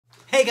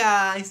Hey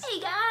guys! Hey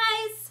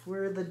guys!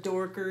 We're the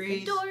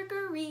Dorkeries. The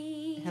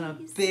Dorkeries. In a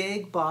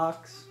big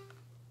box.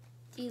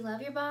 Do you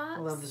love your box? I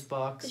love this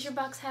box. Does your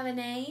box have a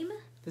name?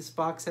 This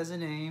box has a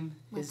name.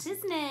 What's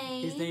his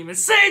name? His name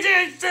is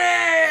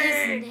CGC!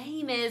 His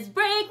name is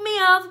Break Me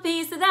Off a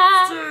Piece of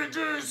That.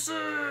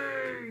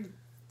 CGC!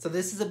 So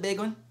this is a big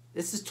one.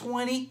 This is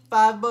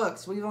 25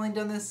 bucks. We've only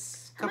done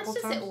this a couple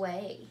times. How much does it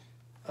weigh?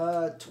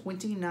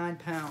 29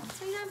 pounds.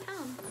 29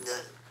 pounds.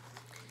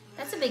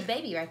 That's a big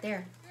baby right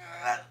there.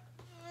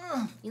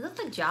 You look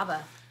like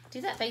Jabba.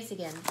 Do that face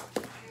again.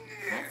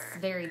 That's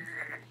very...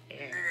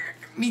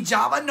 Me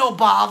Jabba no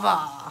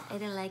bava. I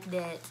don't like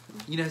that.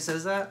 You know who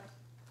says that?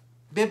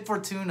 Bib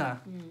Fortuna.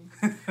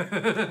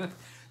 Jabba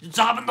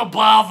no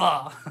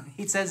bava.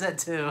 He says that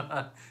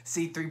to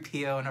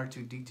C-3PO and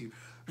R2-D2.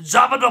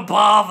 Jabba no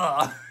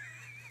bava.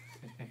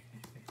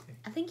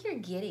 I think you're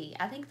giddy.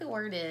 I think the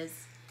word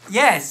is...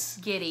 Yes.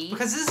 Giddy.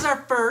 Because this is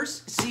our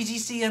first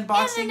CGC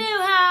unboxing. In the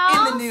new house.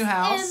 In the new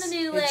house. In the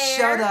new lair. lair. It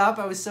showed up.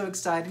 I was so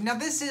excited. Now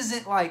this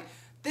isn't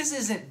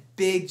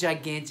big,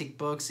 gigantic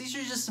books. These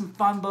are just some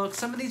fun books.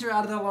 Some of these are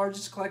out of the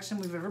largest collection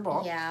we've ever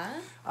bought.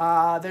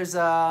 Yeah. There's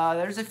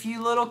a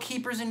few little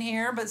keepers in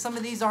here, but some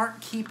of these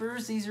aren't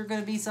keepers. These are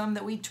going to be some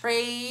that we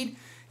trade,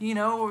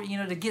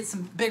 to get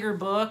some bigger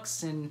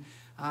books, and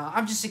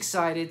I'm just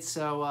excited.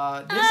 So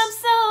I'm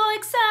so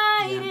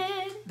excited. Yeah.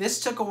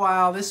 This took a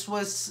while. This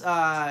was in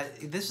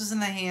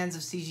the hands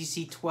of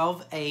CGC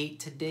 12/8.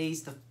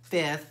 Today's the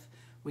 5th.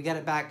 We got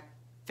it back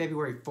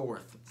February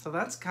 4th. So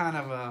that's kind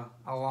of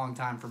a long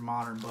time for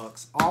modern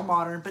books. All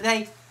modern, but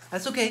hey,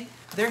 that's okay.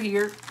 They're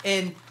here.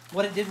 And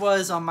what it did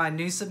was on my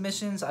new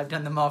submissions, I've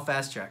done them all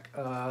fast track.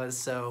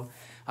 So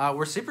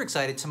we're super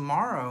excited.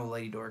 Tomorrow,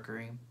 Lady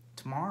Dorkery,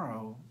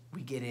 tomorrow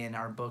we get in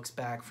our books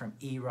back from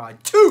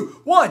E-Rod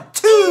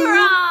 212.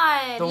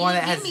 E-Rod! The one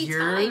that has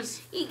yours.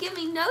 Time. You give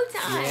me no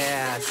time.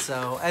 Yeah,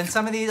 so, and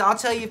some of these, I'll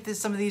tell you if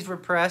some of these were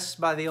pressed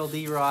by the old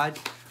E-Rod.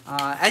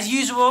 As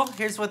usual,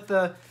 here's what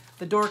the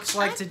dorks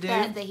like to do.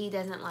 I bet that he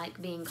doesn't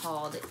like being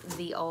called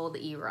the old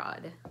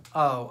E-Rod.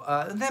 Oh,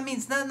 that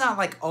means not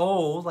like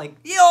old,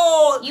 like the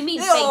old. You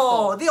mean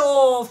faithful. The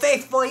old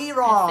faithful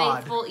E-Rod.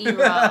 Faithful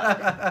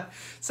E-Rod.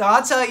 So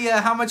I'll tell you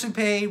how much we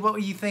paid, what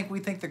we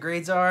think the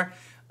grades are,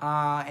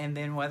 and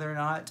then whether or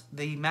not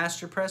the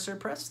master presser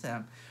pressed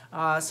them.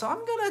 So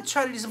I'm gonna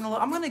try to do something.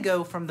 I'm gonna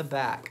go from the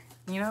back,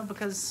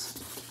 because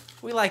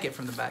we like it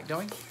from the back,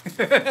 don't we?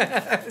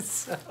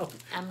 So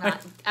I'm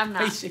not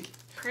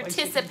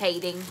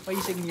participating. Why are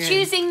you shaking your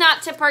Choosing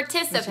not to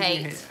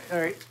participate. All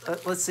right,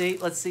 let's see.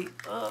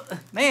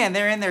 Man,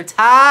 they're in there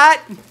tight.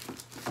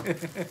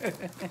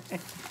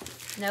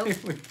 Nope.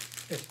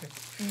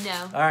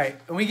 No. All right,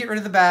 and we get rid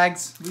of the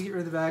bags.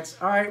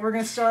 All right, we're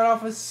gonna start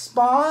off with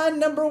Spawn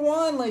number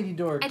 1, Lady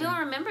Dork. I don't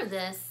remember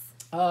this.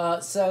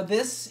 So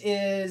this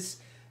is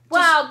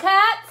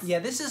Wildcats. Yeah,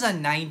 this is a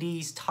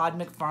 '90s Todd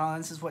McFarlane.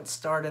 This is what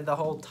started the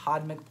whole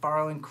Todd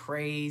McFarlane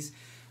craze.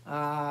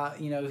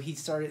 He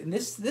started, and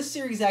this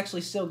series is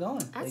actually still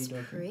going. That's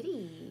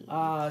pretty.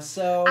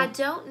 So I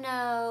don't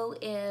know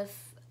if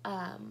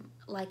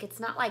it's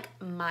not like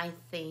my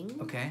thing.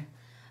 Okay.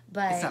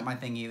 But it's not my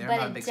thing either. But I'm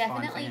not a big Spawn fan.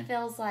 It definitely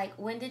feels like,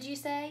 when did you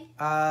say?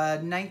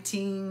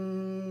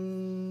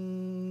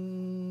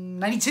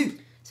 1992.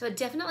 So it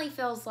definitely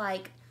feels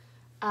like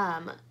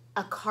a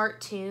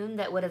cartoon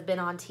that would have been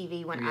on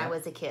TV when I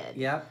was a kid.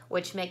 Yeah.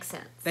 Which makes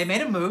sense. They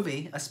made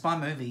a Spawn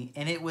movie,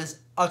 and it was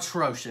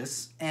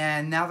atrocious.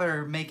 And now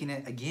they're making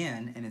it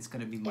again, and it's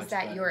going to be much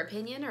better. Is that your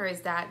opinion, or is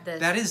that the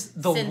That is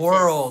the census?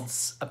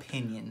 world's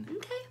opinion.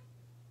 Okay.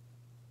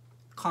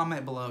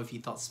 Comment below if you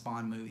thought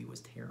Spawn movie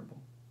was terrible.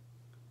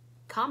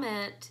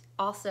 Comment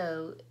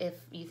also if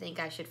you think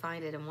I should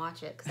find it and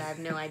watch it, because I have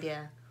no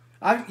idea.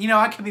 I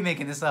could be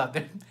making this up.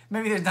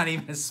 Maybe there's not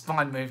even a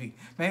Spawn movie.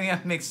 Maybe I'm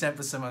mixed up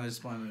with some other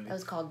Spawn movie. That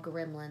was called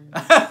Gremlins.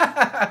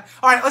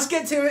 All right, let's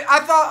get to it.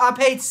 I thought I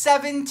paid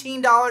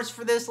 $17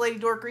 for this, Lady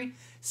Dorkery.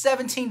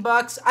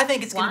 $17. I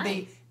think it's going to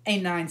be a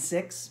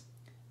 9.6.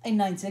 A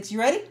 9.6. You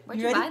ready? Where'd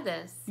you buy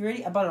this? You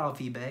ready? I bought it off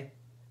eBay.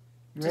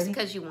 Just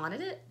because you wanted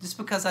it? Just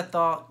because I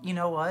thought, you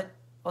know what?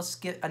 Let's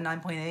get a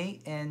 9.8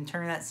 and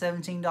turn that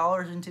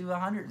 $17 into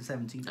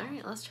 $117. All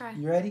right, let's try.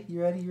 You ready?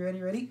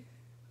 Ready?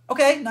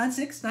 Okay,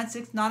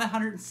 9.6, not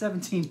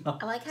 $117.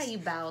 I like how you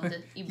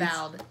bowed. You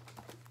bowed.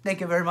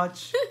 Thank you very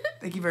much.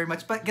 Thank you very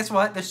much. But guess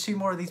what? There's 2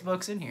 more of these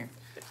books in here.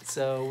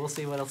 So we'll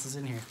see what else is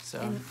in here.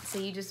 So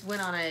you just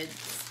went on a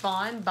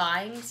Spawn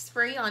buying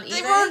spree on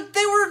eBay?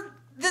 They were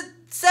the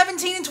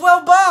 17 and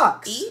 12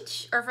 bucks.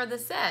 Each or for the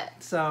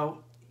set?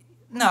 So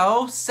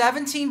no,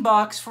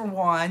 $17 for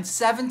one,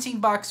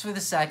 $17 for the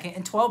second,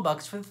 and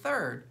 $12 for the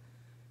third.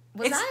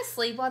 Was I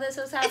asleep while this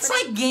was happening? It's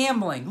like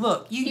gambling.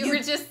 Look, you were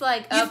just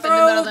like up in the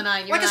middle of the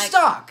night. You're like a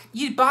stock.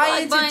 You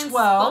buy into 12,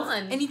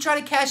 Spawn. and you try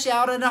to cash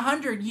out at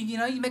 100.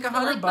 You make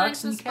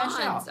 $100 and you cash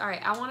out. All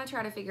right, I want to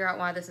try to figure out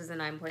why this is a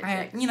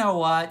 9.6. You know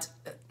what?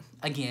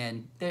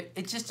 Again,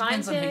 it just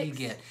depends on who you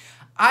get.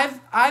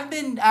 I've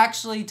been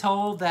actually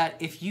told that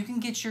if you can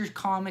get your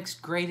comics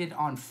graded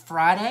on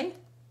Friday,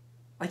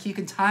 Like you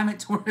can time it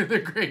to where they're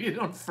graded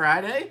on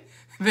Friday,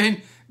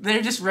 then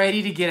they're just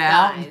ready to get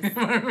out.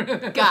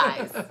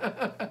 Guys,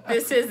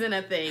 this isn't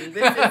a thing.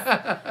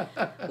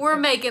 We're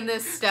making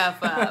this stuff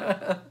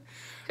up.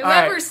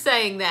 Whoever's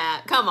saying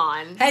that, come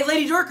on. Hey,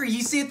 Lady Dorkery,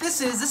 you see what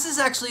this is? This is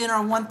actually in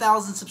our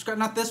 1,000 subscriber,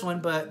 not this one,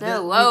 but the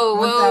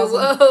whoa,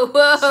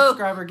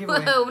 subscriber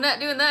giveaway. Whoa, we're not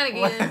doing that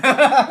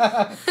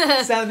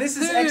again. So this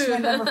is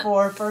X-Men number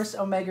 4, first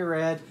Omega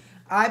Red.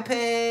 I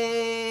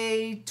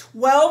paid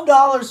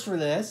 $12 for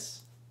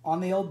this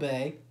on the Old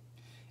Bay,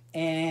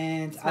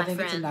 and I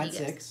think it's a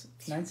 9.6.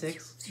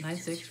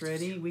 9.6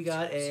 ready. We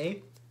got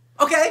a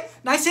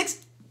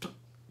 9.6.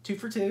 2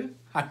 for 2.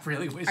 I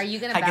really wish. Are you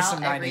gonna bow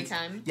every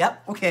time?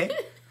 Yep. Okay.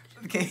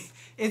 Okay.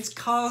 It's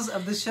cause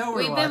of the show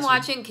We've been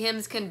watching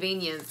Kim's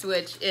Convenience,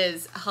 which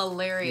is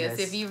hilarious.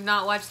 Yes. If you've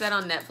not watched that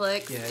on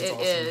Netflix, it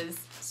is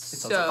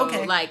so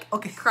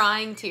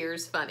crying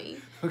tears funny.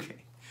 Okay.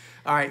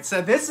 All right.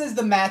 So this is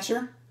the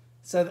matcher.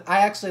 So I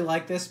actually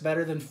like this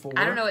better than 4.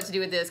 I don't know what to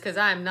do with this because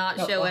I'm not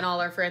showing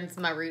all our friends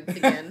my roots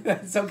again.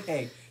 That's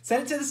okay.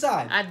 Set it to the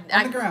side.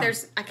 On the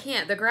ground. I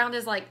can't. The ground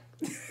is like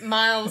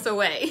miles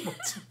away.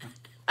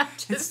 I'm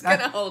just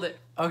gonna hold it.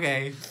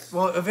 Okay.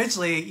 Well,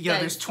 eventually,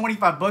 there's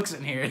 25 books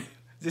in here.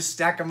 Just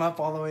stack them up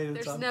all the way to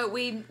the top.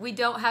 We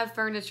don't have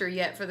furniture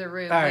yet for the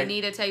room. Right. We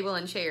need a table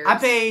and chairs. I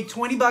paid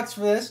 $20 for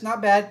this.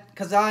 Not bad,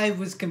 because I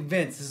was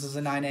convinced this was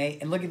a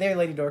 9.8. And look at there,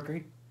 Lady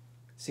Dorkery.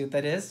 See what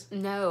that is?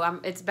 No,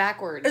 it's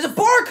backwards. There's a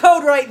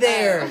barcode right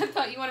there. I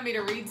thought you wanted me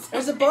to read something.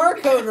 There's a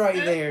barcode right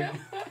there.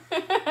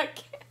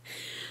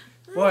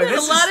 Boy,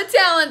 there's a lot of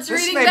talents.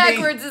 Reading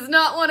backwards is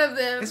not one of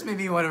them. This may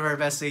be one of our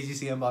best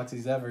CGC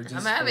unboxings ever.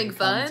 I'm having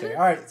fun. All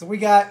right, so we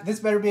got, this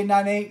better be a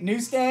 9.8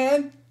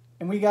 newsstand,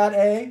 and we got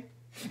a,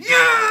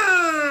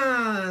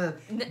 yeah!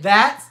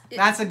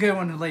 That's a good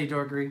one, Lady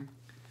Dorkery.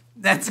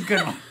 That's a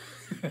good one.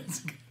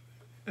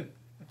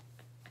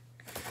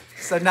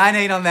 So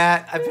 9.8 on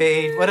that. I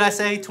paid, what did I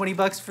say,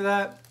 $20 for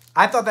that?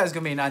 I thought that was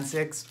going to be a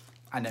 9.6.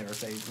 I never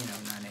say,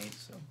 9.8,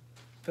 so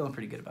feeling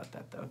pretty good about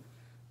that, though.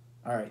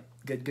 All right,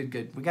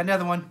 good. We got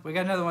another one.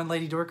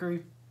 Lady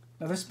Dorkery.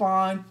 Another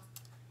Spawn.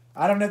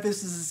 I don't know if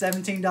this is the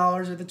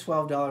 $17 or the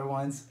 $12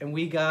 ones. And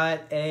we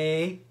got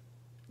a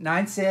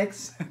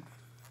 9.6.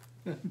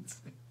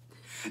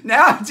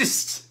 Now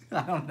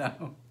I don't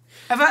know.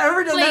 Have I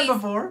ever done that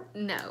before?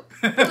 No.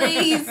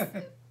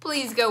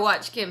 Please go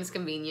watch Kim's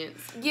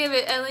Convenience. Give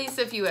it at least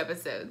a few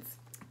episodes.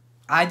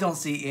 I don't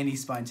see any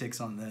spine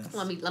ticks on this.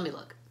 Let me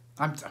look.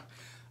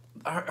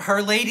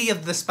 Her lady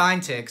of the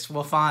spine ticks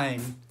will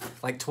find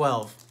like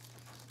 12.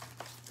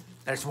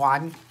 There's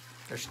 1.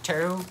 There's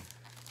 2.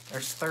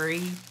 There's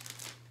 3.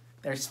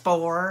 There's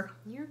 4.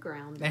 You're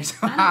grounded. There's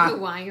I don't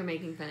know why you're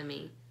making fun of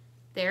me.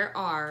 There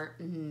are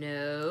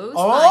no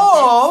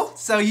spine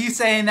ticks. So you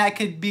saying that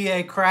could be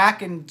a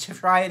crack and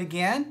try it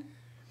again?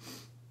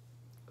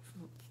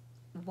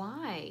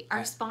 Why?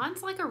 Are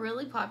Spawns like a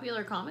really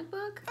popular comic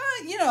book?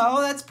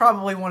 That's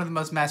probably one of the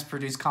most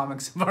mass-produced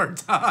comics of our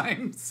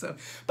time. So,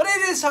 but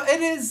it is,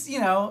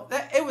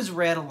 it was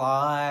read a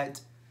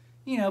lot.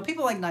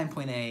 People like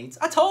 9.8s.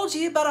 I told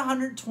you about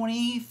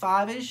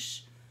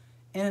 125-ish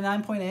in a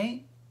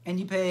 9.8, and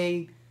you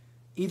pay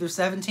either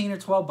 $17 or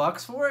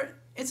 $12 for it.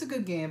 It's a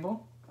good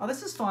gamble. Oh,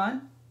 this is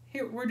fun.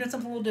 Here, we're doing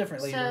something a little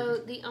different later. So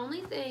the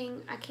only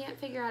thing I can't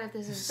figure out if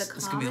this is the comic.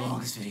 This is gonna be the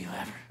longest video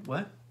ever.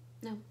 What?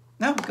 No.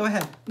 No, go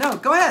ahead. No,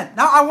 go ahead.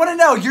 No, I want to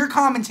know your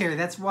commentary.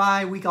 That's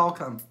why we all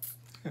come.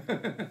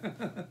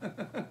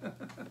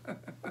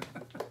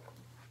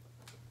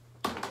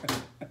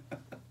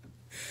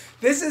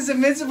 This is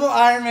Invincible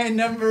Iron Man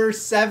number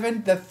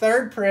 7, the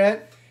 3rd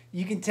print.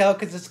 You can tell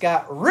because it's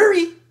got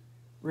Riri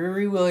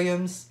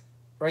Williams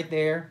right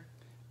there.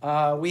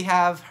 We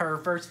have her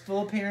first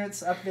full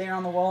appearance up there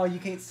on the wall. You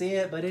can't see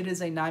it, but it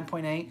is a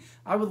 9.8.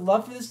 I would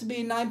love for this to be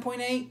a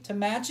 9.8 to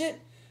match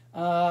it.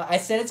 I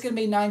said it's going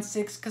to be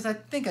 9.6 because I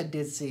think I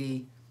did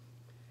see,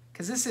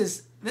 because this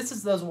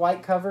is those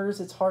white covers.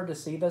 It's hard to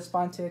see those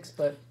spine ticks,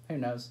 but who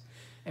knows.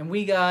 And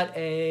we got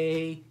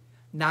a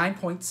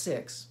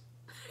 9.6.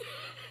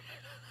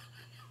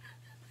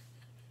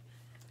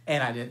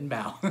 And I didn't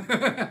bow.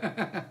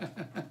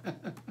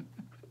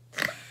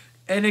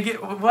 And again,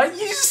 what?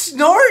 You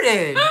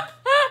snorted!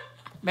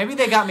 Maybe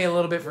they got me a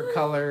little bit for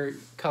color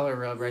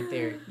rub right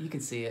there. You can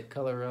see it,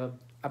 color rub.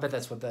 I bet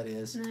that's what that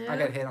is. No. I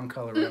got hit on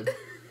color rub.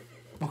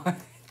 What?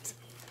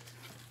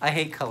 I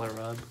hate color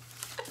rub.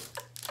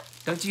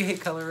 Don't you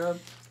hate color rub?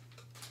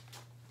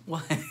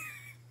 What?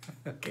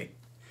 Okay.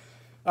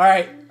 All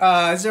right.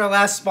 This is our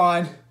last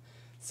spawn.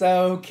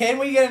 So, can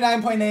we get a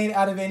 9.8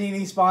 out of any of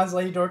these spawns,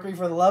 Lady Dorkery?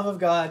 For the love of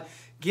God,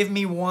 give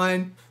me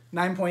one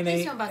 9.8.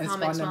 Please don't buy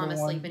comics while I'm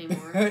asleep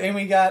anymore. And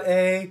we got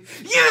a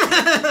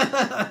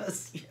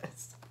yes.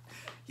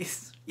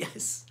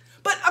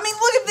 But I mean,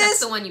 look at this. That's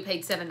the one you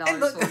paid $7 for.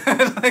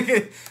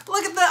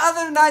 Look at the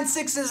other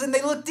 9.6s, and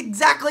they looked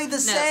exactly the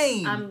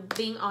same. I'm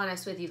being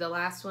honest with you. The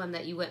last one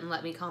that you wouldn't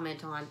let me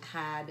comment on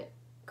had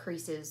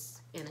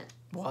creases in it.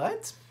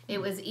 What?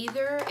 It's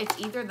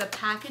either the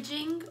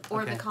packaging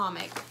or the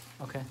comic.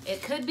 Okay.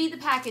 It could be the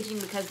packaging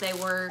because they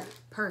were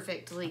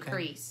perfectly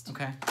creased.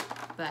 Okay.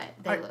 But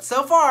they look.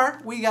 So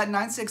far, we got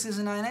 9 6s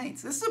and 9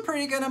 8s. This is a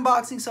pretty good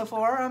unboxing so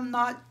far. I'm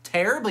not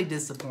terribly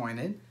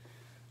disappointed.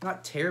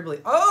 Not terribly.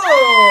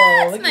 Oh,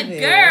 that's look my at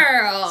this.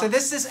 girl. So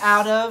this is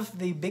out of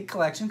the big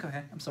collection. Go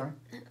ahead. I'm sorry.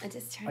 I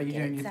just tried Are you to get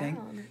doing it your thing?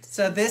 down.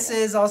 So this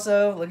is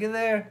also, look at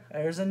there.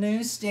 There's a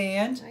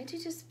newsstand. Why'd you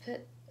just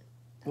put...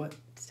 What?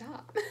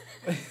 Stop.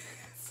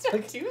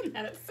 Stop doing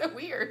that. It's so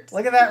weird.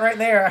 Look at that right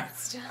there.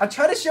 Stop. I'm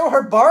trying to show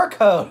her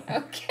barcode.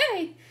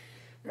 Okay.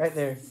 Right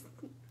there.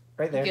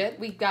 Right there. Good.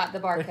 We've got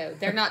the barcode.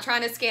 They're not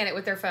trying to scan it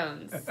with their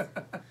phones.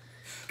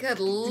 Good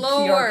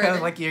Lord. QR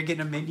code like you're getting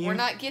a menu. We're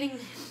not getting...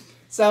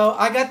 So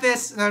I got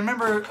this. Now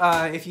remember,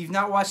 if you've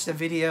not watched a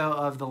video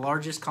of the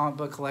largest comic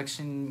book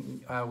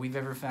collection we've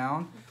ever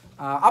found,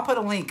 I'll put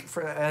a link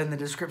in the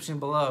description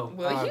below.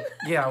 Will you?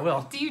 Yeah, I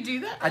will. Do you do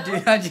that? I do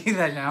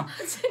that now.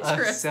 That's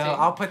interesting. So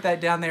I'll put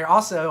that down there.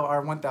 Also,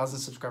 our 1,000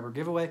 subscriber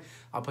giveaway.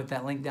 I'll put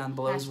that link down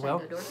below as well.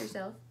 Go dork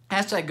yourself.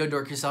 Hashtag go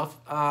dork yourself.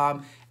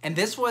 And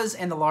this was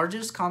in the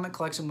largest comic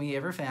collection we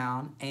ever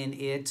found, and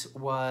it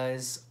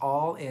was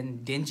all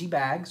in dingy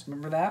bags.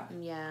 Remember that?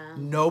 Yeah.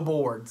 No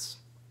boards.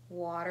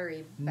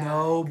 Watery bags.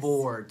 No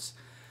boards.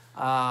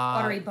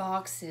 Watery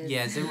boxes.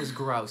 Yes, it was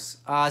gross.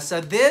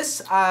 So this,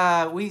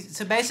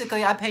 so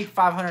basically I paid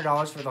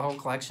 $500 for the whole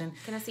collection.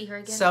 Can I see her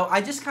again? So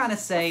I just kind of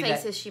say what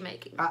face that is she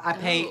making? I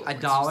paid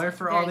 $1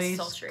 for all these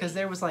sultry. because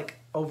there was like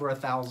over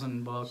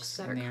 1,000 books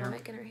She's got in her there.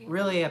 comic in her hand.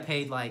 Really, I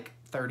paid like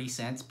 30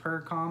 cents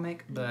per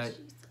comic, but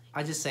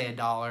I just say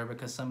 $1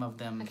 because some of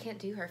them. I can't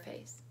do her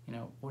face. You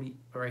know, what do you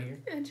right here?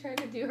 I'm trying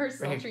to do her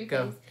sultry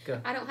face.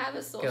 Go. I don't have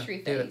a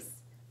sultry do it. face.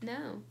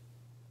 No.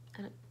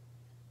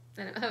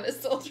 I don't have a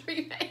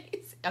sultry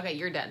face. Okay,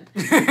 you're done.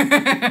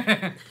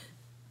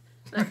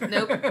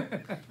 Nope.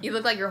 You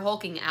look like you're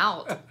hulking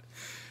out.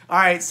 All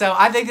right, so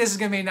I think this is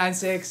gonna be a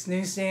 9.6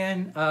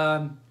 newsstand.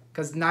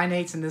 Because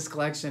 9.8s in this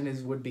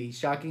collection would be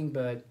shocking,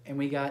 and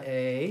we got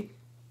a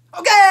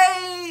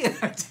okay.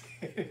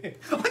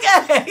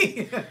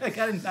 Okay, I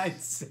got a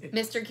 9.6.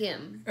 Mr.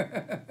 Kim.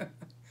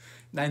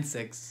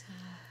 9.6.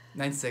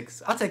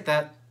 9.6. I'll take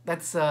that.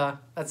 That's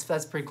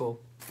pretty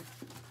cool.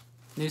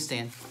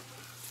 Newsstand.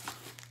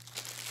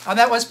 Oh,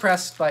 that was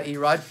pressed by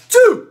Erod.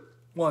 2,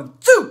 1,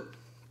 2.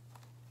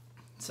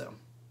 So,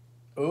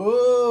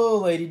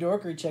 oh, Lady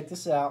Dorkery, check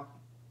this out.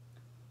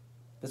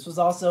 This was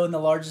also in the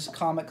largest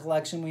comic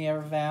collection we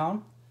ever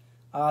found.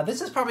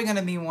 This is probably going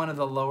to be one of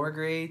the lower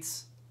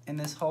grades in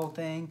this whole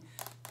thing.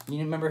 You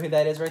remember who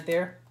that is right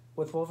there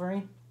with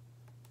Wolverine?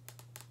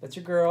 That's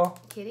your girl.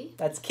 Kitty?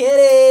 That's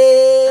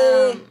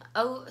Kitty!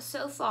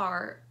 So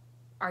far,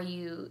 are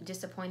you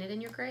disappointed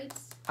in your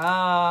grades?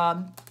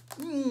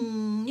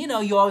 You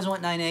know, you always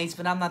want 9.8s,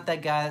 but I'm not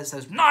that guy that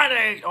says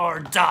 9.8 or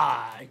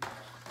die.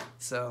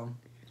 So,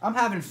 I'm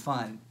having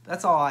fun.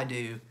 That's all I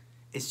do.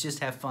 It's just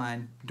have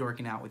fun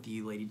dorking out with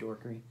you, Lady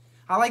Dorkery.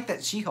 I like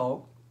that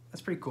She-Hulk.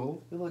 That's pretty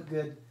cool. We look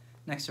good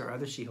next to our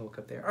other She-Hulk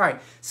up there. All right,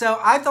 so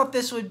I thought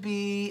this would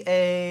be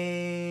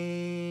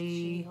a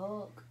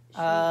She-Hulk.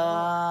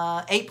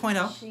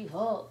 8.0.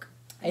 She-Hulk.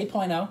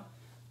 8.0.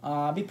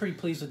 I'll be pretty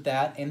pleased with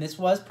that. And this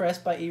was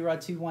pressed by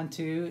Erod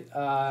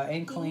 212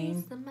 and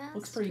clean.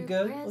 Looks pretty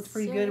good. Looks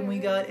pretty good. And we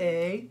got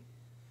a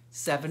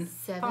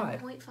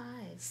 7.5.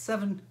 7.5.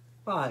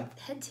 7.5.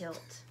 Head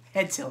tilt.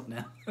 Head tilt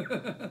now.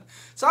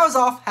 So I was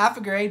off half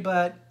a grade,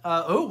 but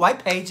oh,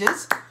 white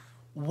pages.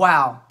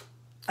 Wow.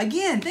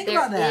 Again, think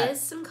about that. There is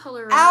some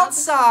color rub.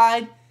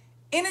 Outside,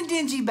 in a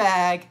dingy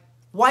bag,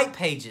 white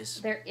pages.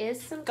 There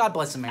is some... God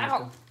bless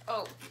America. Ow.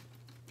 Oh.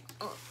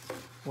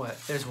 What?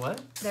 There's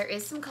what? There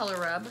is some color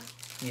rub.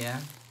 Yeah.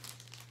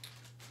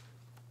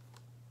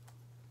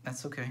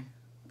 That's okay.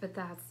 But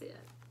that's it.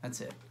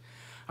 That's it.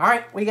 All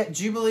right, we got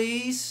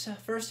Jubilee's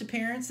first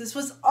appearance. This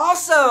was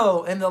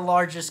also in the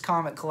largest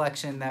comic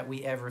collection that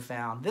we ever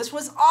found. This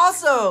was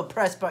also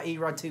pressed by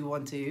Erod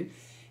 212.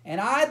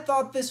 And I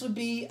thought this would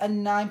be a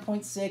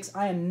 9.6.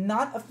 I am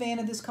not a fan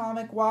of this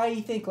comic. Why do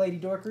you think, Lady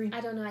Dorkery?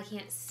 I don't know. I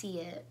can't see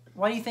it.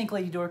 Why do you think,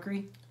 Lady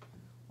Dorkery?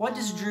 What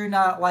does Drew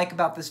not like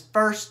about this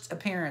first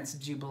appearance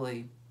of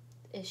Jubilee?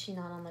 Is she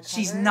not on the cover?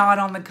 She's not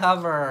on the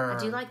cover. I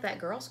do like that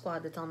girl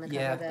squad that's on the cover,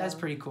 Yeah, though. that's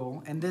pretty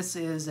cool. And this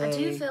is I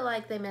do feel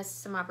like they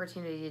missed some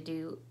opportunity to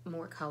do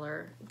more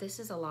color. This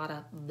is a lot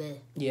of bleh.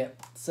 Yeah.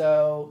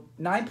 So,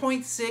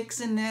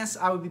 9.6 in this.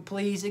 I would be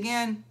pleased.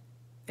 Again,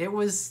 it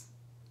was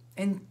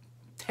in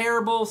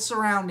terrible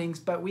surroundings,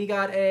 but we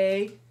got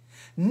a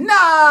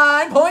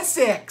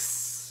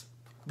 9.6.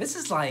 This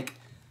is like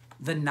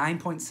the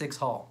 9.6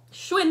 haul.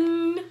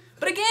 Schwinn!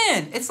 But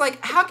again, it's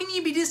like, how can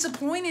you be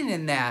disappointed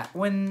in that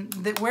when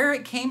where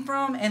it came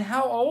from and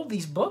how old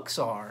these books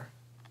are?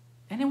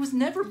 And it was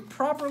never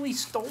properly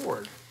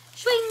stored.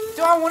 Schwing!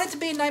 Do I want it to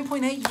be a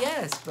 9.8?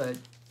 Yes, but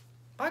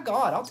by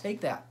God, I'll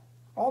take that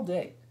all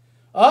day.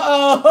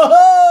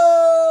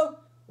 Uh-oh!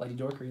 Lady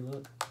Dorkery,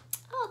 look.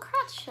 Oh,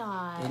 crotch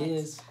shot. It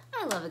is.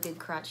 I love a good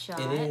crotch shot.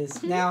 It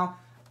is. Now,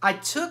 I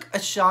took a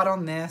shot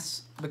on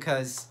this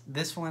because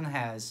this one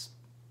has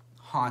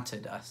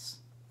haunted us.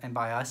 And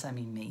by us, I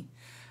mean me.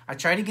 I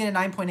try to get a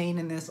 9.8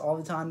 in this all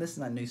the time. This is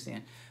not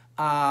newsstand.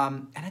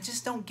 And I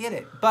just don't get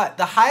it. But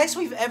the highest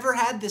we've ever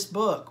had this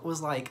book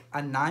was like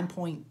a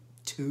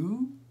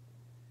 9.2.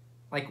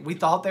 Like, we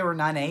thought they were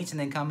 9.8s and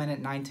then come in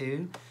at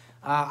 9.2.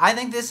 I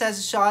think this has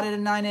a shot at a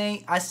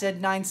 9.8. I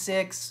said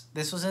 9.6.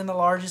 This was in the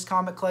largest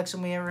comic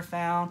collection we ever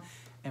found.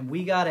 And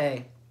we got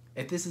a,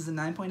 if this is a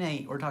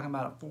 9.8, we're talking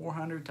about a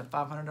 $400 to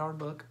 $500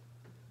 book.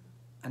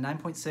 A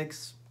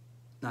 9.6,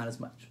 not as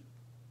much.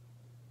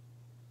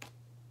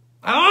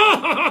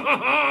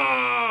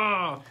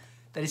 Oh!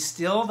 That is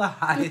still the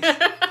highest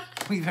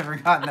we've ever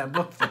gotten that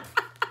book for.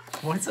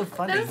 What's so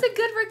funny? That was a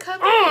good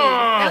recovery.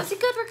 That was a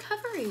good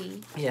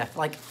recovery. Yeah,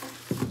 like,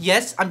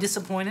 yes, I'm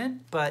disappointed,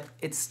 but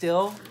it's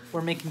still,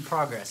 we're making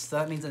progress. So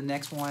that means the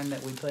next one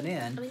that we put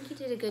in. I think you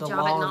did a good job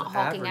at not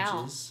hawking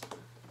out.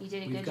 You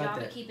did a We've good got job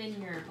that. at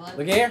keeping your blood.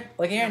 Look here,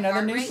 another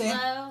heart rate newsstand.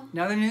 low.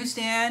 Another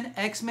newsstand,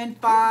 X-Men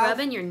 5.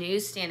 Rubbing your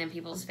newsstand in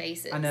people's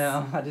faces. I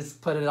know, I just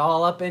put it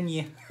all up in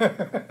you.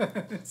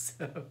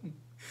 So,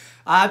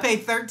 I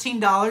paid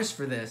 $13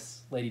 for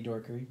this, Lady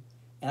Dorkery.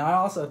 And I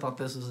also thought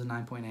this was a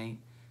 9.8.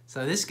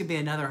 So this could be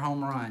another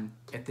home run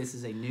if this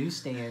is a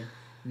newsstand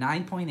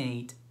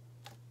 9.8.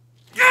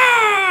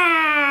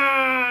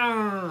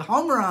 Yeah!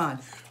 Home run.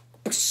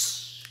 Why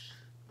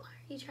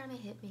are you trying to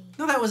hit me?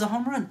 No, that was a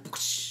home run.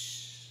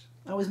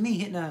 That was me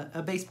hitting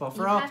a baseball.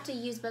 You have to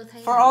use both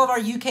hands. For all of our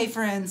UK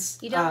friends.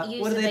 You don't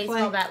use the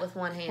baseball bat with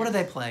one hand. What do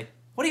they play?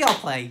 What do y'all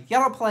play?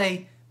 Y'all don't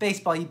play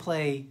baseball. You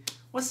play,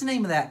 what's the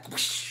name of that?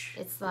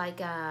 It's like,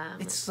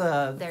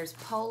 there's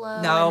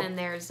polo, no, and then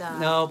there's,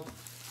 no.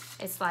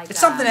 It's like, it's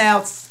something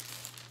else.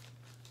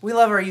 We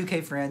love our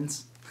UK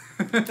friends.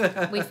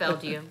 We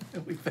failed you.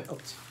 We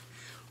failed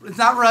you. It's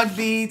not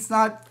rugby. It's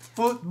not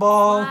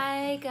football.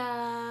 Like,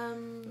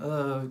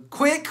 not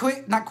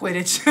Quidditch. Not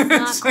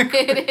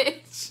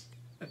Quidditch.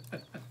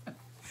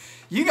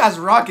 You guys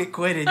rock at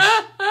Quidditch.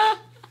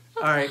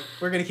 All right,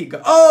 we're going to keep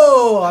going.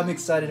 Oh, I'm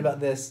excited about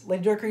this.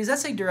 Lady Dorkery, does that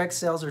say direct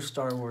sales or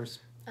Star Wars?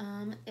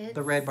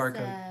 The red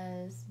barcode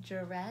says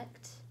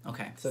direct.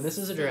 Okay, so this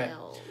is a direct.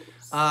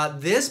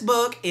 Sales. This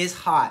book is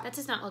hot. That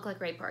does not look like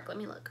Ray Park. Let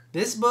me look.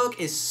 This book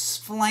is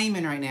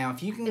flaming right now.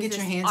 If you can get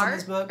your hands on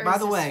this book. By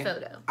the way,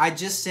 photo? I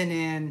just sent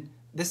in,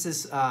 this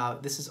is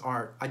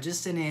art. I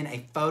just sent in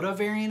a photo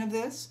variant of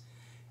this,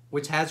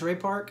 which has Ray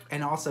Park,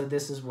 and also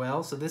this as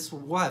well. So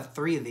we'll have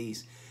 3 of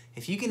these.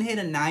 If you can hit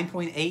a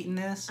 9.8 in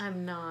this,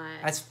 I'm not.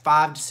 That's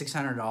 $500 to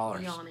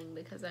 $600. Yawning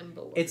because I'm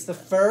bored. It's the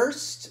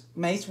first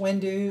Mace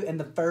Windu and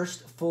the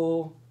first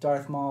full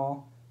Darth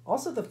Maul.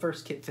 Also the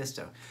first Kit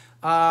Fisto.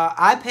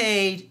 I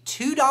paid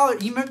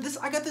 $2. You remember this?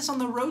 I got this on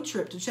the road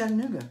trip to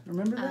Chattanooga.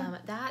 Remember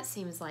that? That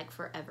seems like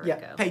forever yeah,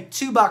 ago. Paid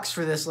 $2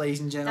 for this, ladies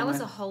and gentlemen. That was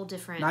a whole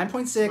different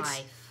 9.6.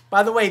 life.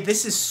 By the way,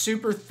 this is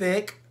super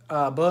thick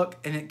book,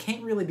 and it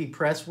can't really be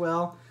pressed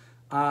well.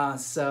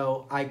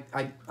 So I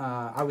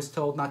was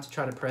told not to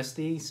try to press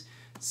these.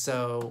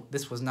 So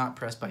this was not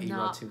pressed by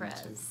Erod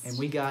 212. And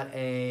we got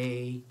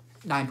a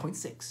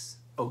 9.6.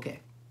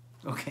 Okay.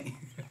 Okay.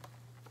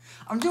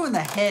 I'm doing the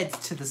heads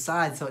to the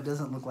side so it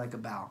doesn't look like a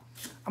bow.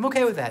 I'm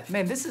okay with that.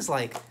 Man, this is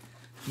like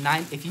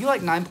if you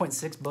like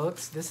 9.6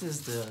 books, this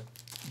is the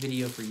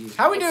video for you.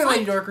 How are we doing,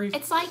 Lady Dorkery?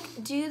 It's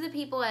like, do the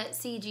people at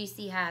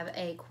CGC have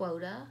a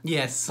quota?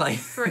 Yes, like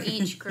for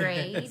each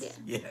grade.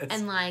 Yes.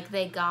 And like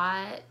they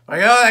got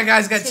like, oh, that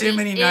guy's got too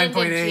many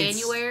 9.8s.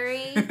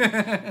 January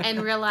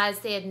and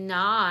realized they had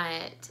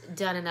not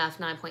done enough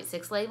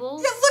 9.6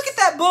 labels. Yeah, look at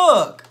that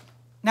book.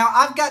 Now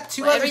I've got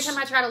two other. Every time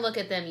I try to look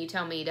at them, you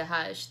tell me to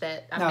hush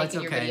that I'm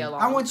making your video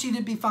long. I want you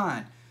to be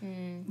fine.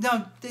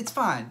 No, it's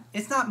fine.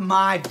 It's not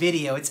my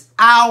video. It's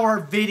our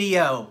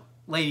video,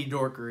 Lady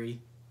Dorkery.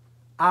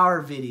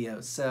 Our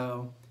video.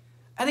 So,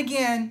 and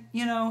again,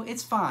 you know,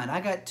 it's fine.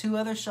 I got 2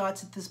 other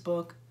shots at this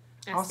book.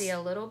 I see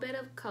a little bit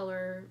of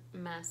color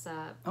mess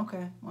up.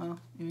 Okay, well,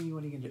 what are you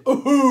going to do?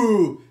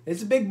 Ooh,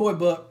 it's a big boy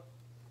book.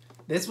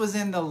 This was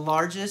in the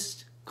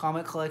largest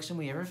comic collection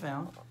we ever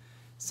found.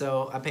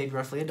 So I paid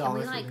roughly $1 for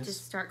this. Can we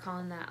just start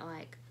calling that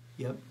like?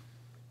 Yep.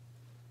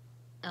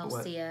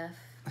 LCF.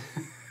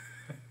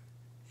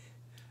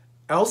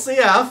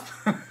 LCF.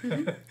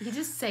 You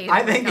just say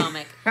it in the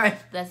comic.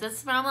 This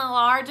is from the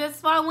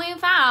largest one we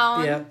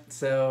found. Yeah,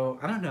 so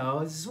I don't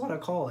know. This is what I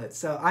call it.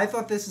 So I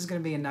thought this was going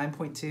to be a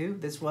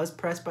 9.2. This was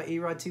pressed by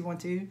Erod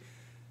 212.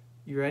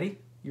 You ready?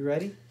 You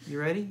ready? You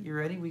ready? You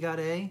ready? We got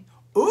a...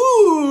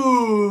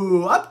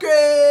 Ooh!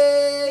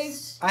 Upgrade!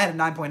 I had a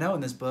 9.0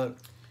 in this book.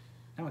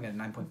 Now I got a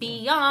 9.4.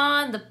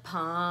 Beyond the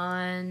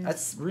pond.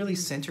 That's really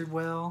centered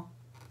well.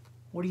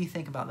 What do you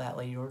think about that,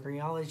 Lady Dorkery?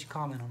 I'll let you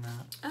comment on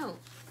that. Oh.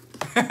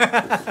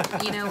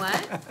 You know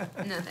what?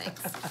 No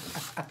thanks.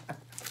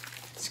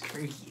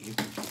 Screw you.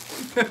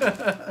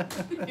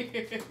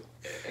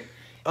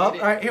 Oh, all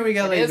right, here we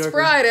go, Lady Dorkery. It's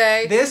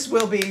Friday. This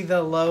will be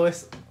the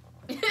lowest.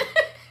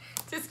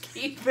 Just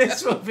keep.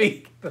 This will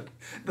be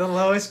the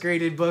lowest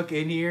graded book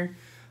in here.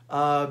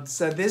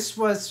 So this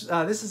was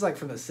this is like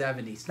from the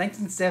 70s,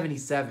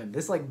 1977.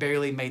 This like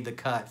barely made the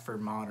cut for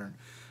modern.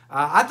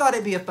 I thought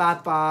it'd be a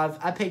 5.5.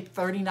 I paid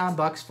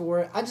 $39 for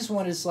it. I just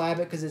wanted to slab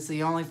it because it's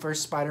the only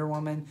first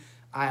Spider-Woman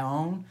I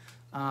own.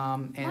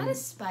 And why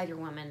does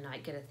Spider-Woman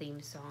not get a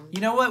theme song? You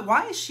know what?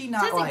 Why is she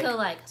not Doesn't go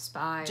like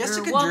Spider-Woman.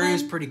 Jessica Drew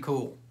is pretty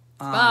cool.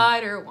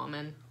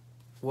 Spider-Woman.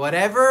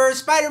 Whatever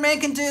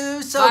Spider-Man can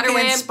do, so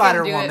can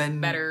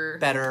Spider-Woman. Better.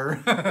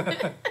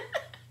 That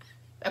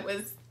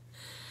was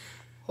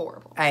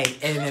horrible. Hey,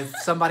 and if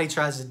somebody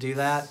tries to do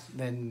that,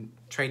 then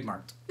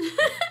trademarked.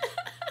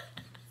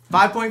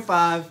 5.5,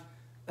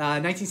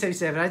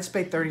 1977. I just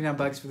paid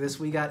 $39 for this.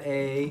 We got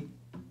a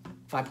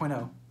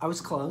 5.0. I was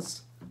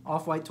close.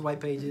 Off-white to white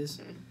pages.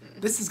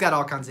 This has got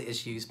all kinds of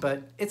issues,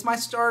 but it's my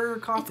starter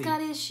coffee. It's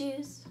got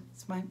issues.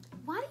 It's my.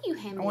 Why do you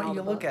hand me I want all you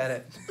to the look at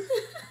it.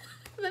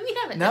 Let me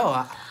have it. No,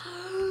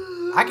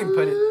 I can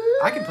put it.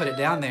 I can put it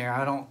down there.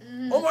 I don't.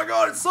 Oh my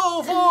God! It's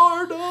so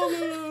far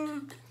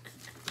down.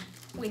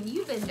 When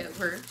you bend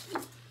over.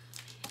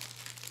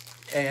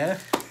 Yeah.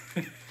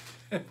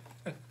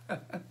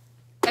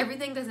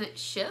 Everything doesn't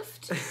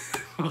shift,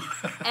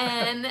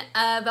 and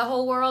the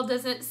whole world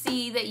doesn't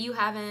see that you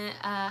haven't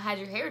had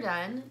your hair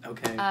done.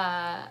 Okay.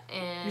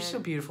 And you're so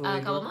beautiful. A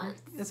couple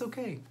months. It's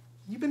okay.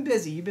 You've been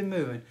busy. You've been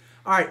moving.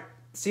 All right.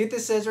 See what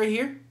this says right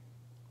here?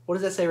 What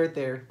does that say right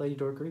there, Lady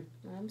Dorkery?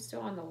 I'm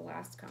still on the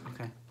last comment.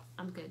 Okay.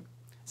 I'm good. It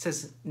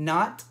says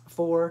not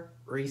for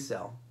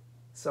resale.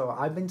 So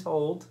I've been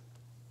told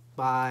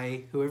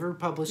by whoever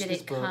published this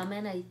book. Did it come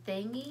in a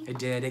thingy? It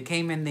did. It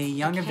came in the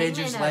Young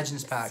Avengers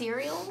Legends pack.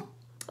 Cereal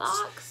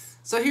box?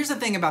 So here's the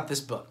thing about this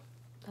book.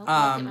 Don't look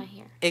at my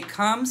hair. It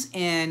comes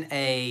in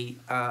a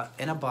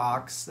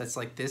box that's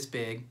like this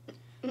big,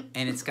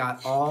 and it's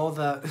got all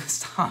the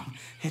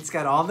It's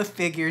got all the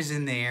figures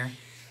in there,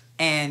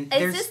 and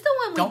is this the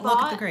one we don't bought?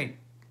 look at the grade.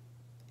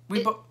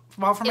 We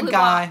bought from a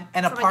guy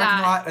in a parking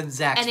lot of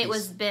Zaxby's. And it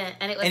was bent,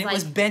 and it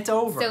was bent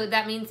over. So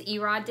that means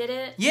Erod did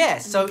it.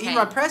 Yes, so Okay.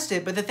 Erod pressed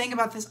it. But the thing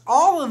about this,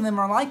 all of them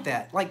are like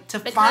that. Like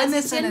find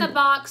this it's in the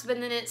box, but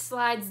then it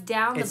slides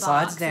down the box.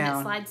 Slides down. And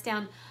it slides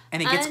down.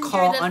 And it gets under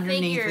caught the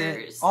underneath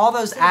figures. it. All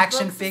those So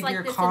action books is figure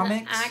like this, comics.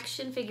 And the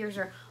action figures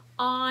are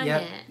on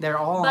Yep, it. they're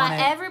all but on it.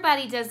 But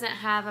everybody doesn't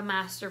have a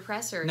master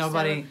presser.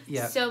 Nobody,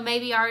 So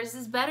maybe ours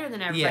is better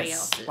than everybody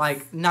else's.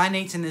 Like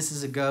 9/8 in this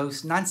is a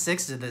ghost.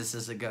 9/6 of this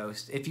is a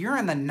ghost. If you're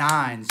in the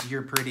 9s,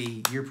 you're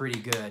pretty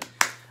good.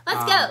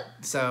 Let's go.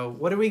 So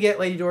what do we get,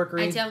 Lady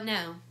Dorkery? I don't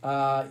know.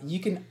 You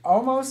can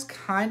almost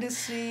kind of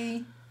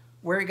see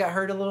where it got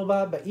hurt a little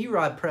bit, but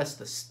Erod pressed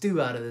the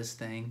stew out of this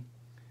thing.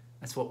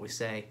 That's what we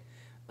say.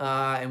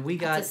 And we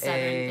got That's a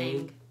Southern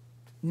thing.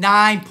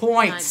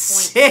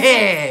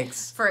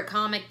 9.6 for a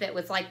comic that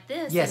was like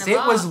this. Yes, in a it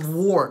box. was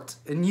warped,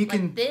 and you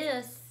can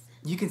this.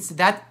 You can see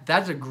that.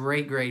 That's a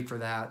great grade for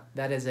that.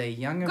 That is a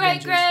Young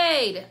Avengers.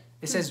 Great grade.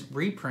 It says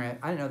reprint.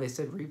 I didn't know they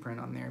said reprint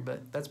on there,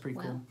 but that's pretty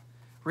cool.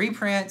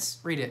 Reprints.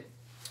 Read it.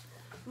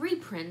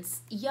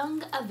 Reprints.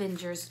 Young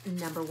Avengers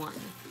 #1,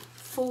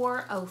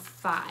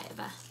 4/05.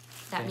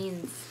 That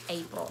means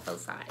April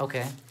 05.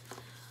 Okay.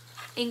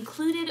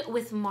 Included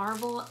with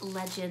Marvel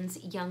Legends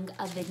Young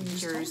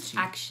Avengers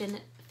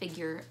action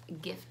figure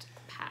gift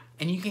pack.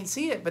 And you can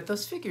see it, but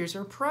those figures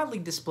are proudly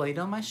displayed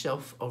on my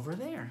shelf over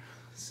there.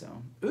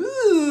 So,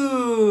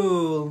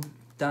 ooh,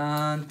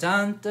 dun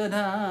dun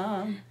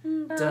dun dun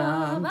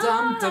dun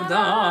dun dun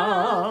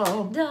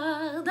dun.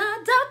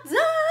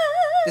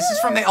 This is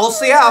from the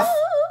LCF.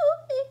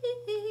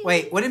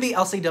 Wait, wouldn't it be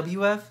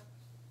LCWF?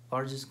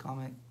 Largest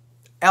comic.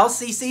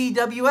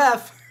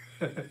 LCCWF.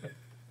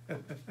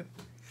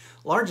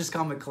 Largest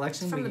comic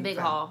collection. From the big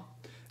hall.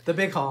 The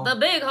big hall. The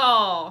big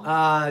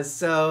hall.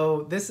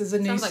 So this is a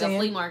new Sounds like a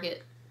flea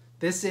market.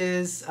 This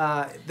is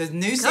the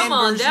new version. Come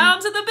on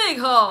down to the big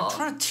hall. I'm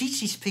trying to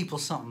teach these people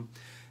something.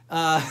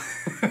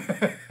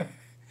 The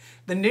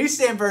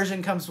newsstand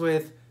version comes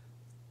with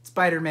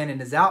Spider-Man in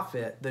his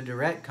outfit. The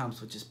direct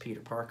comes with just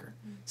Peter Parker.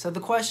 So the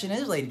question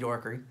is, Lady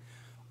Dorkery,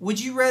 would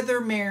you rather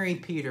marry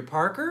Peter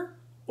Parker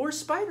or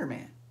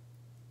Spider-Man?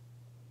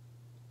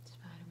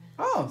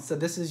 Oh, so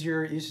this is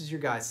your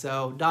guy.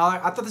 So dollar.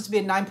 I thought this would be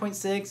a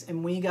 9.6,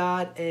 and we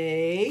got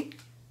a.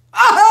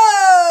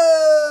 Oh!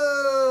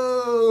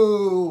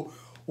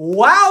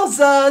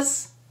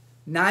 Wowzers!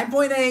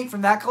 9.8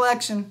 from that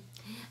collection.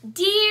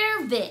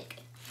 Dear Vic,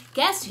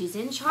 guess who's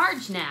in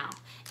charge now?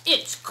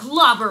 It's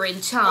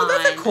clobbering time. Oh,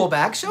 that's a cool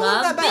back. Show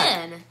them that back.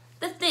 Ben,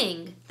 the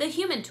Thing, the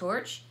Human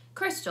Torch,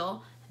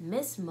 Crystal,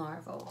 Miss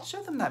Marvel.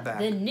 Show them that back.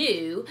 The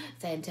new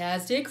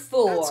Fantastic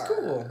Four. That's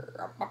cool.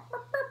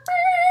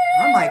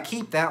 I might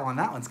keep that one.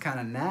 That one's kind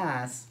of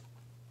nice.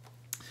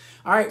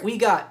 All right, we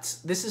got,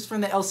 this is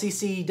from the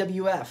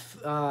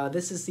LCCWF.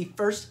 This is the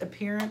first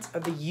appearance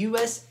of the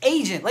U.S.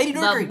 agent. Lady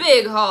Dorkery. The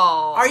big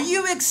haul. Are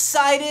you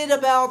excited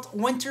about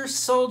Winter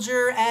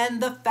Soldier and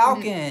the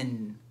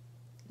Falcon?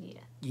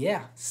 Yeah.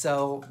 Yeah,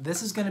 so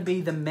this is going to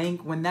be the main,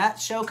 when that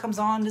show comes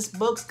on, this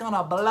book's going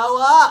to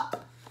blow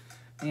up.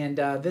 And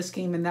this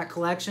came in that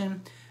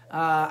collection.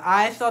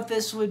 I thought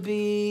this would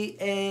be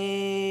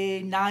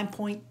a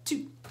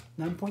 9.2.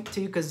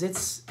 9.2 because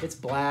it's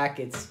black.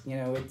 It's, you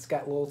know, it's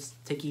got little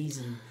stickies,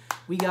 and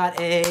we got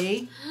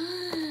a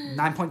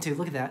 9.2.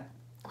 Look at that.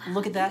 Wow,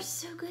 Look at that. You're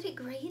so good at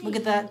grading. Look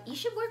at that. You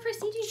should work for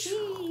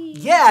CGC.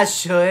 Yeah, I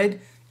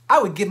should.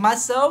 I would give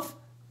myself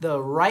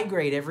the right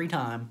grade every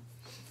time.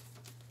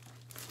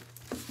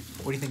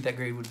 What do you think that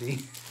grade would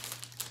be?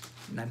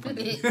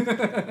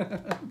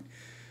 9.2. All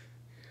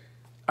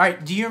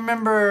right. Do you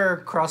remember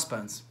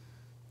Crossbones?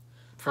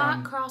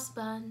 Hot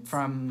Crossbones.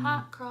 From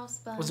Hot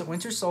Crossbones. Was it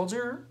Winter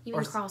Soldier? You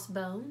mean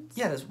Crossbones?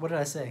 Yeah. What did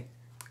I say?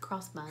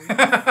 Crossbones.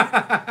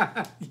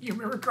 You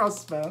remember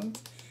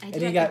Crossbones? I And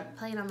did. he got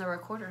play it on the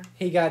recorder.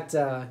 he got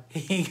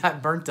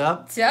burnt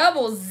up.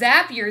 Double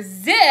zap your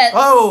zits.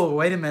 Oh,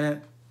 wait a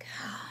minute.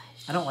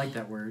 Gosh. I don't like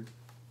that word.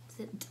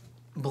 Zit.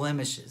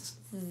 Blemishes.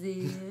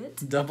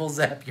 Zit. Double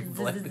zap your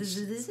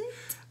blemishes. Zit.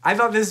 I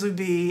thought this would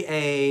be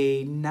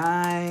a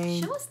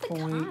 9. Show us the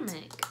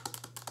comic.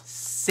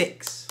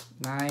 6.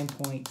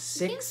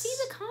 9.6. You can't see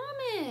the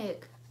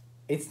comic.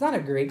 It's not a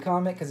great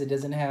comic because it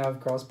doesn't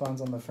have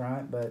Crossbones on the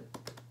front, but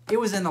it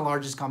was in the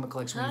largest comic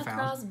collection we Hot found.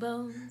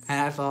 Crossbones.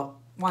 And I thought,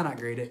 why not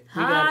grade it?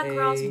 We Hot got a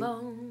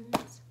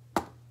Crossbones.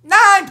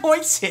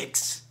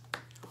 9.6.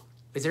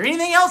 Is there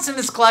anything else in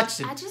this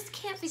collection? I just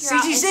can't figure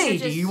out CGC,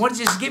 if do you want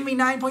to just give me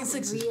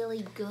 9.6?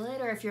 really good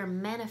or if you're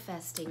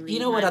manifesting these. You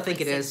know what I think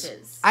it is?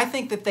 9.6s. I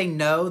think that they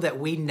know that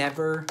we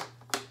never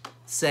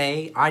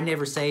say, I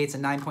never say it's a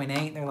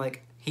 9.8. They're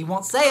like, he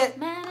won't say it,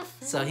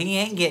 Manifest. so he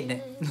ain't getting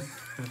it. I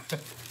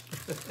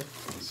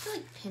just feel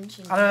like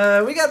pinching.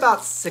 We got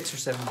about 6 or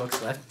 7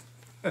 books left.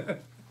 Do you want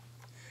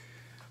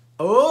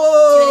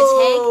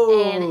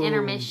Oh! to take an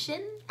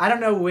intermission? I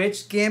don't know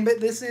which Gambit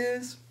this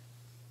is.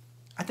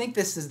 I think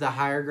this is the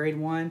higher grade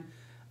one.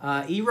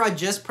 Erod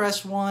just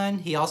pressed one.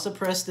 He also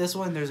pressed this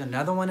one. There's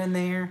another one in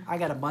there. I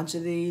got a bunch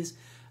of these.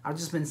 I've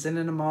just been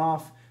sending them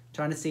off,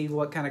 trying to see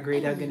what kind of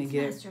grade I'm going to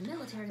get.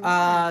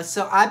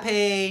 So I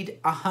paid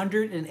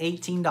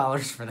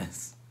 $118 for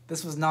this.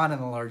 This was not in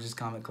the largest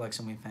comic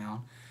collection we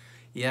found.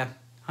 Yeah,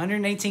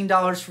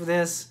 $118 for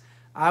this.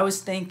 I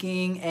was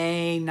thinking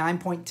a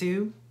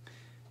 9.2.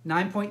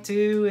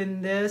 9.2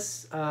 in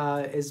this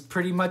is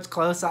pretty much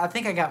close. I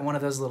think I got one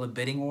of those little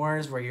bidding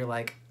wars where you're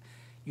like,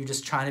 you're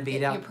just trying to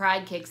beat out. Your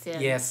pride kicks in.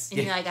 Yes.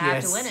 And you're like, I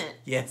have to win it.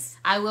 Yes.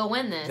 I will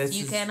win this.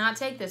 You cannot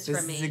take this from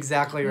me. This is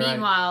exactly right.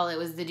 Meanwhile, it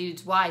was the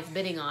dude's wife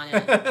bidding on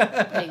it,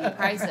 putting the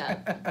price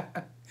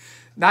up.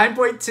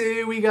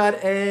 9.2, we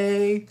got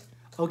a...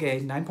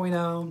 Okay,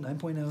 9.0,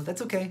 9.0.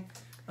 That's okay.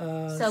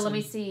 So let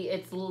me see.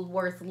 It's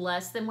worth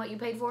less than what you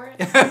paid for it?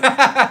 Is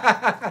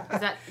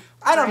that...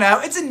 I don't know.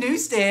 It's a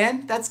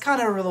newsstand. That's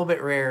kind of a little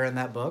bit rare in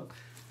that book.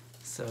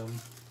 So,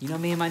 you know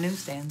me and my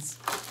newsstands.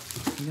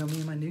 You know me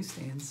and my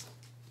newsstands.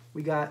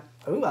 We got...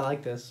 Oh, I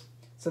like this.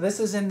 So this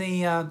is in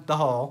the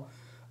hall.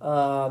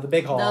 The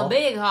big hall. The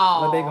big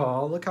hall. The big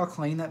hall. Look how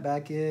clean that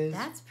back is.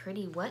 That's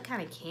pretty. What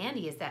kind of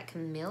candy is that?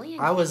 Chameleon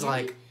I was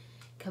candy? like...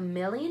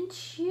 Chameleon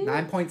chew?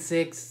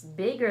 9.6.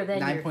 Bigger than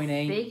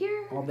 9.8. your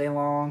figure? All day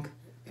long.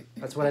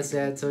 That's what I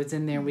said. So it's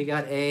in there. We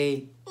got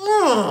a...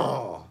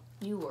 Oh!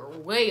 You were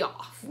way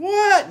off.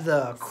 What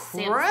the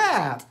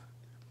crap?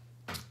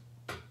 I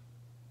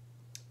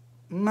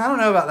don't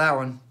know about that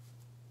one.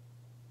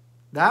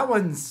 That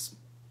one's...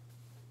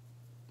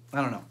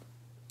 I don't know.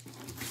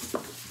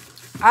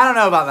 I don't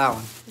know about that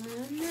one.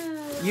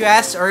 You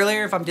asked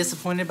earlier if I'm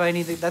disappointed by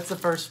anything. That's the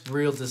first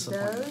real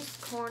disappointment. Those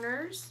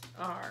corners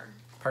are...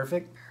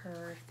 Perfect.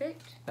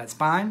 Perfect. That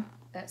spine.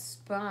 That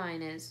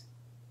spine is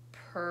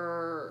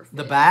perfect.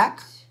 The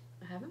back.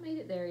 I haven't made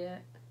it there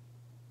yet.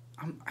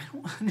 I don't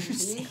Being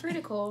understand.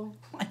 critical.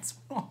 What's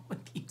wrong with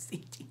you,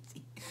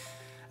 CGC?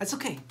 That's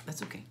okay.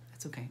 That's okay.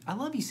 That's okay. I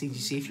love you,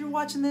 CGC. If you're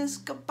watching this,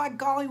 by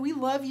golly, we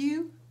love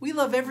you. We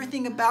love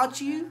everything about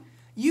you.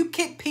 You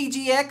kick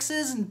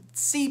PGXs and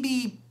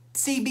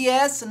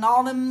CBS and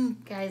all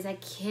them. Guys, I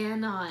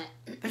cannot.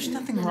 There's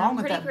nothing wrong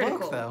with that critical,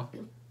 book, though.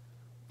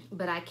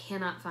 But I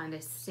cannot find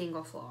a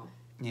single flaw.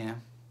 Yeah.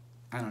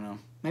 I don't know.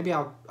 Maybe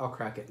I'll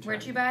crack it.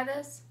 Where'd you buy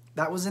this?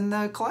 That was in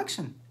the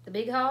collection. The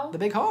big haul? The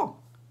big haul.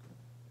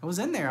 It was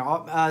in there.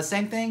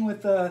 Same thing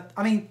with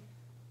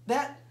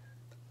that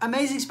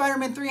Amazing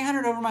Spider-Man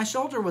 300 over my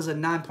shoulder was a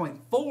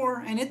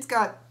 9.4, and it's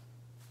got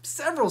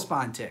several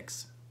spine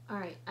ticks. All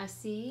right, I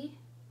see.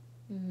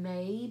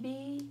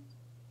 Maybe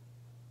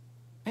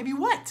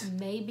what?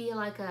 Maybe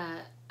like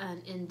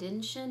an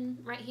indentation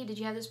right here. Did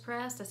you have this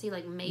pressed? I see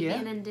like maybe Yeah.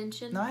 an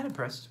indentation. No, I had it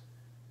pressed.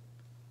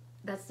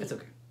 That's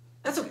okay.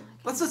 That's okay.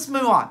 Let's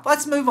move on.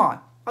 Let's move on.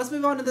 Let's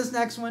move on to this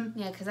next one.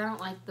 Yeah, because I don't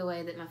like the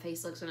way that my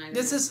face looks when I do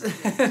This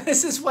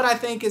is what I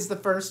think is the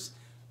first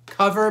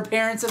cover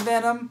appearance of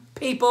Venom.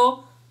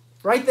 People,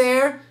 right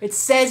there. It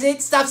says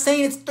it. Stop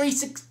saying it's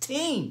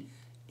 316.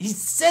 He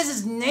says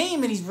his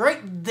name and he's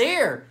right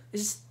there.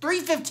 It's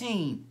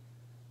 315.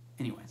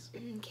 Anyways.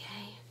 Okay.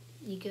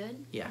 You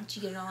good? Yeah. Did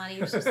you get it all out of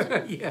your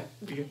system? Yeah.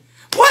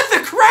 What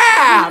the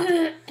crap?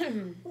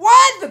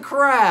 What the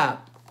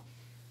crap?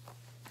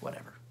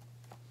 Whatever.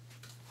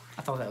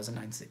 I thought that was a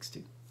 9.6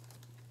 too.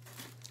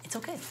 It's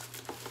okay.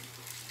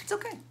 It's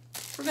okay.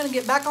 We're going to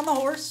get back on the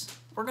horse.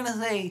 We're going to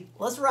say,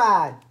 let's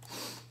ride.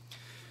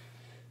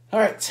 All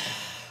right.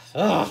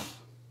 Ugh.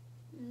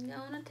 I'm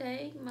going to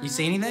take my You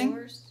see anything?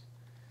 horse.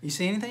 You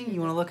see anything? You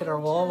want to look at our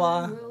wall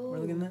while we're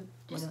looking at it?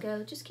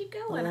 Just keep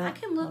going. I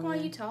can look while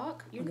you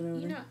talk. You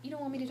don't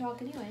want me to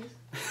talk anyways.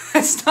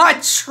 That's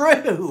not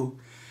true.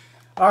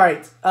 All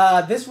right.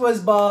 This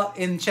was bought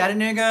in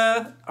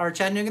Chattanooga, our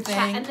Chattanooga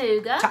thing.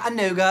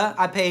 Chattanooga.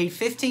 I paid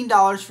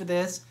 $15 for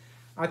this.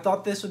 I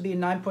thought this would be a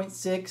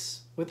 9.6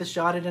 with a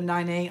shot at a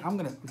 9.8. I'm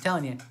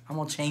telling you, I'm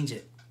gonna change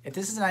it. If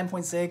this is a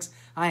 9.6,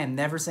 I am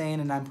never saying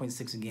a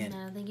 9.6 again.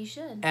 No, I think you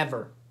should.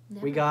 Ever.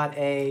 Never. We got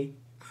a.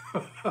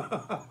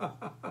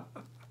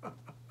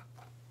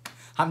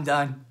 I'm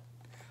done.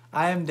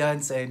 I am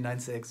done saying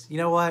 9.6. You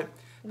know what?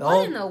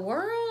 What in the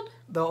world?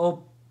 The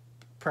old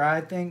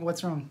pride thing.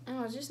 What's wrong?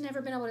 Oh, I've just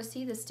never been able to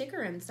see the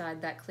sticker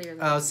inside that clearly.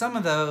 Oh, some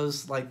of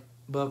those like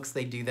books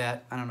they do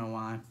that. I don't know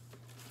why.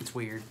 It's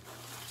weird.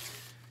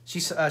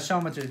 She's show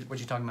them what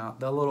you're talking about.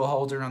 The little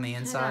holder on the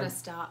inside. I gotta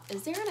stop.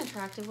 Is there an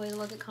attractive way to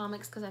look at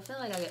comics? Because I feel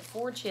like I get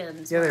 4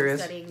 chins. Yeah, there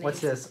is. Studying these. What's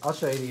this? I'll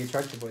show you the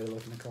attractive way to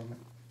look in the comic.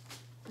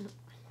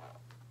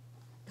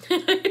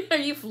 Are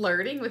you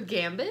flirting with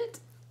Gambit?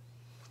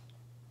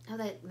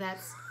 Oh,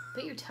 that's.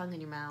 Put your tongue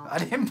in your mouth. I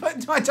didn't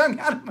put my tongue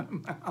out of my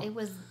mouth.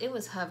 It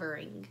was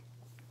hovering.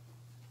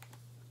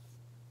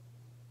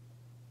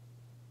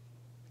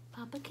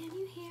 Papa, can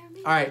you hear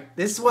me? All right,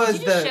 this was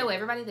Did you just show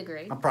everybody the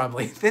grade?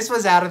 Probably. This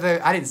was out of the.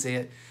 I didn't see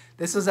it.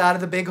 This was out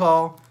of the big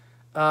haul.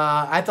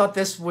 I thought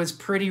this was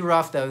pretty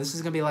rough though. This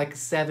is gonna be like a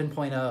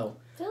 7.0.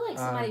 I feel like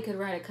somebody could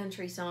write a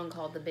country song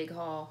called The Big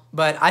Haul.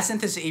 But I sent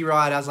this to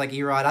Erod. I was like,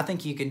 Erod, I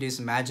think you can do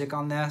some magic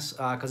on this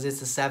because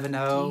it's a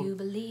 7.0. Do you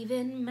believe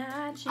in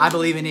magic? I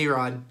believe in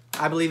Erod.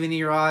 I believe in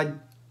Erod.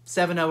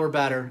 7.0 or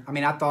better. I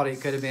mean, I thought it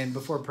could have been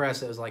before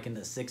press. It was like in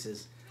the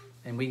 6s,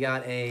 and we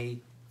got a.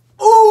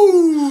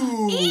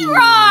 Ooh!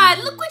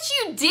 Erod, look what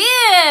you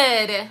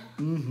did.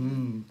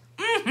 You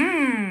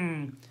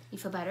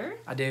feel better?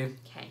 I do.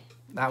 Okay.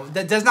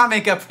 That does not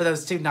make up for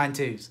those 2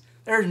 9.2s.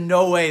 There's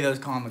no way those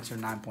comics are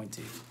 9.2.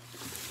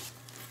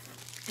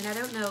 And I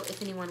don't know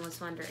if anyone was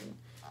wondering,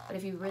 but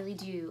if you really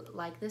do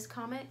like this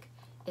comic,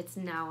 it's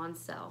now on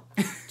sale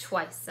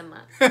twice a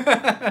month.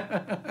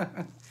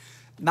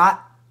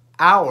 Not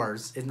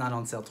ours is not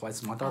on sale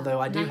twice a month,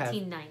 although I do have.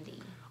 $19.90.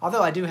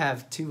 Although I do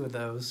have 2 of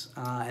those,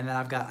 and then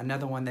I've got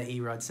another one that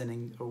Erod's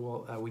sending.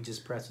 Or we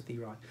just pressed with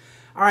Erod.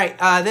 All right,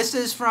 this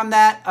is from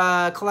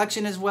that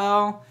collection as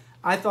well.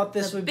 I thought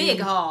this would be big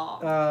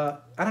haul. I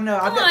don't know.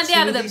 Come on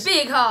down to the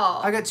big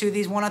haul. I got 2 of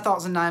these. One I thought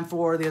was a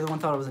 9.4. The other one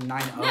thought it was a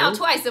 9.0. Now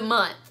twice a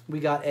month. We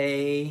got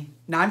a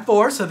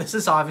 9.4. So this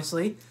is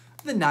obviously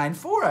the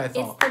 9.4. I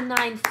thought it's the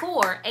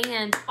 9.4,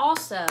 and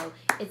also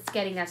it's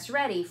getting us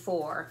ready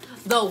for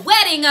the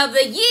wedding of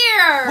the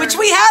year, which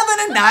we have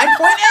in a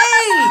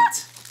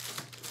 9.8.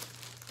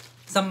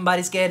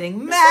 Somebody's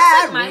getting married.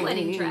 Looks like my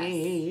wedding dress. Do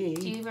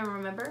you even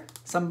remember?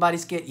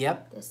 Somebody's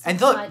yep. And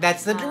look, like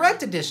that's the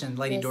direct edition,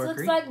 Lady Dorkery. This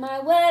looks like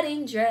my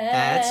wedding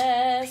dress.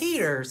 That's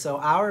Peter. So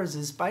ours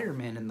is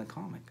Spider-Man in the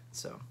comic.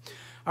 So,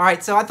 all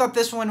right. So I thought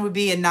this one would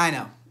be a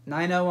 9.0.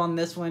 9.0 on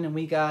this one, and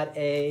we got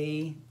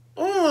a.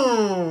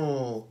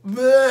 Oh.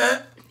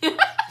 That's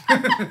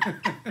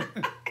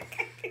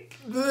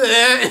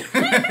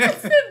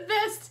the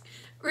best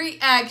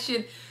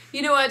reaction.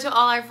 You know what, to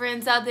all our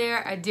friends out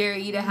there, I dare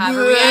you to have a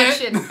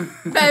reaction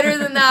better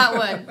than that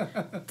one.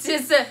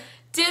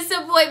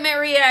 Disappointment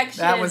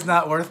reaction. That was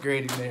not worth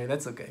grading there.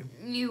 That's okay.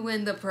 You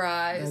win the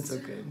prize.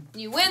 That's okay.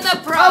 You win the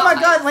prize. Oh my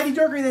God, Lady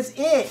Dorkery, that's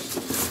it.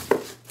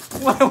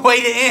 What a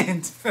way to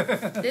end.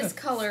 This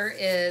color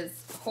is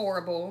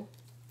horrible.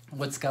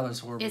 What color's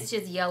horrible? It's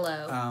just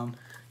yellow.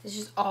 It's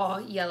just all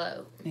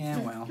yellow. Yeah,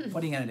 well,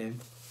 what are you going to do?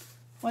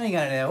 What are you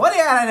gonna do? What are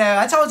you gonna do?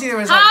 I told you there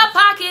was Hot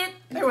Pocket.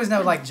 There was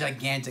no like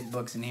gigantic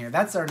books in here.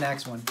 That's our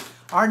next one.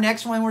 Our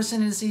next one we're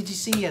sending to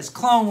CGC has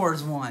Clone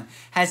Wars 1,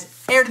 has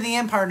Heir to the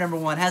Empire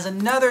 #1, has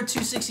another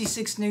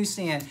 266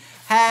 newsstand,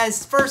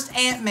 has first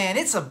Ant-Man.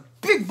 It's a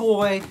big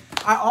boy.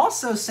 I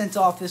also sent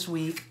off this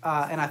week,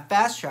 and I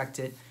fast-tracked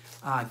it,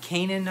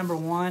 Kanan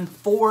 #1,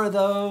 4 of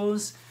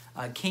those,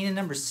 Kanan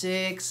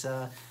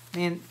 #6.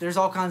 Man, there's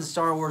all kinds of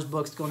Star Wars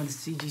books going to the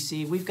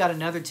CGC. We've got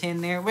another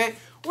 10 there. We're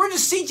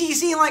just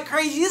CGCing like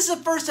crazy. This is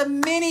the first of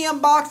many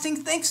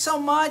unboxings. Thanks so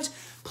much.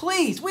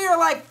 Please, we are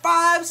like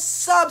 5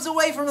 subs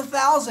away from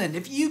 1,000.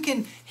 If you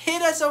can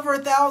hit us over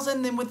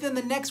 1,000, then within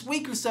the next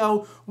week or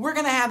so, we're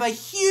going to have a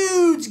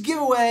huge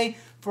giveaway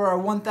for our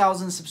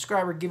 1,000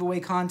 subscriber giveaway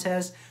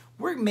contest.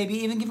 We're maybe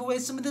even give away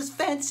some of this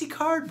fancy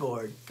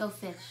cardboard. Go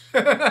fish.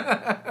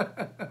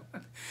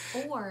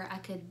 Or I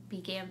could be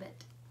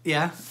Gambit.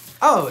 Yeah.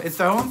 Oh, and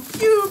throw them.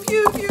 Pew,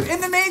 pew, pew.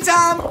 In the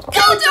meantime, go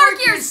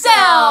dork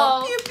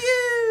yourself. Pew,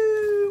 pew.